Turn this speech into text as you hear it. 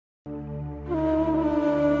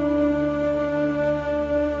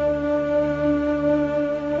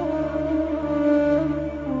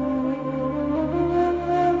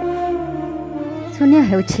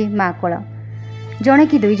ହେଉଛି ମା କୋଳ। ଜଣେ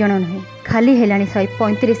କି ଦୁଇ ଜଣ ନୁହେଁ, ଖାଲି ହେଲାଣି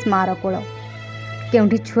 135 ମାର କୋଳ।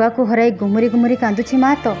 କେଉଁଠି ଛୁଆକୁ ହରାଇ ଗୁମୁରି ଗୁମୁରି କାନ୍ଦୁଛି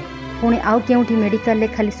ମା ତ, ପୁଣି ଆଉ କେଉଁଠି ମେଡ଼ିକାଲରେ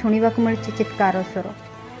ଖାଲି ଶୁଣିବାକୁ ମିଳୁଛି ଚିତ୍କାର ସ୍ୱର।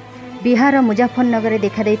 ବିହାର ମୁଜାଫରନଗରରେ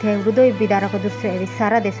ଦେଖାଦେଇଥିବା ହୃଦୟ ବିଦାରକ ଦୃଶ୍ୟ ଏବେ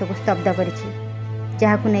ସାରା ଦେଶକୁ ସ୍ତବ୍ଧ କରିଛି,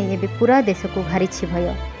 ଯାହାକୁ ନେଇ ଏବେ ପୁରା ଦେଶକୁ ଘାରିଛି ଭୟ।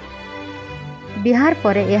 ବିହାର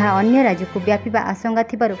ପରେ ଏହା ଅନ୍ୟ ରାଜ୍ୟକୁ ବ୍ୟାପିବା ଆଶଙ୍କା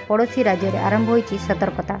ଥିବାରୁ ପଡ଼ୋଶୀ ରାଜ୍ୟରେ ଆରମ୍ଭ ହୋଇଛି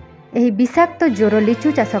ସତର୍କତା। ଏହି ବିଷାକ୍ତ ଜ୍ୱର ଲିଚୁ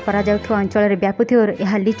ଚାଷ କରାଯାଉଥିବା ଅଞ୍ଚଳରେ ବ୍ୟାପୁଥିବାରୁ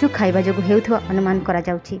ଏହା ଲିଚୁ ଖାଇବା ଯୋଗୁଁ ହେଉଥିବା ଅନୁମାନ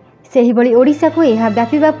କରାଯାଉଛି। ସେହିଭଳି ଓଡ଼ିଶାକୁ ଏହା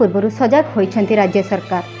ବ୍ୟାପିବା ପୂର୍ବରୁ ସଜାଗ ହୋଇଛନ୍ତି ରାଜ୍ୟ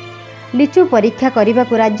ସରକାର। ଲିଚୁ ପରୀକ୍ଷା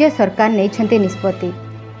କରିବାକୁ ରାଜ୍ୟ ସରକାର ନେଇଛନ୍ତି ନିଷ୍ପତ୍ତି।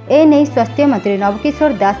 ଏନେଇ ସ୍ୱାସ୍ଥ୍ୟମନ୍ତ୍ରୀ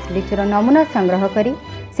ନବକିଶୋର ଦାସ ଲିଚୁର ନମୁନା ସଂଗ୍ରହ କରି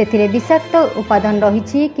ସେଥିରେ ବିଷାକ୍ତ ଉପାଦାନ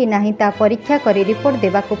ରହିଛି କି ନାହିଁ ତା ପରୀକ୍ଷା କରି ରିପୋର୍ଟ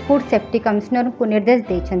ଦେବାକୁ ଫୁଡ୍ ସେଫ୍ଟି କମିଶନରଙ୍କୁ ନିର୍ଦ୍ଦେଶ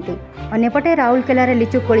ଦେଇଛନ୍ତି। ଅନ୍ୟପଟେ ରାଉରକେଲାରେ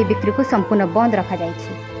ଲିଚୁ କୋଳି ବିକ୍ରିକୁ ସମ୍ପୂର୍ଣ୍ଣ ବନ୍ଦ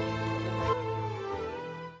ରଖାଯାଇଛି।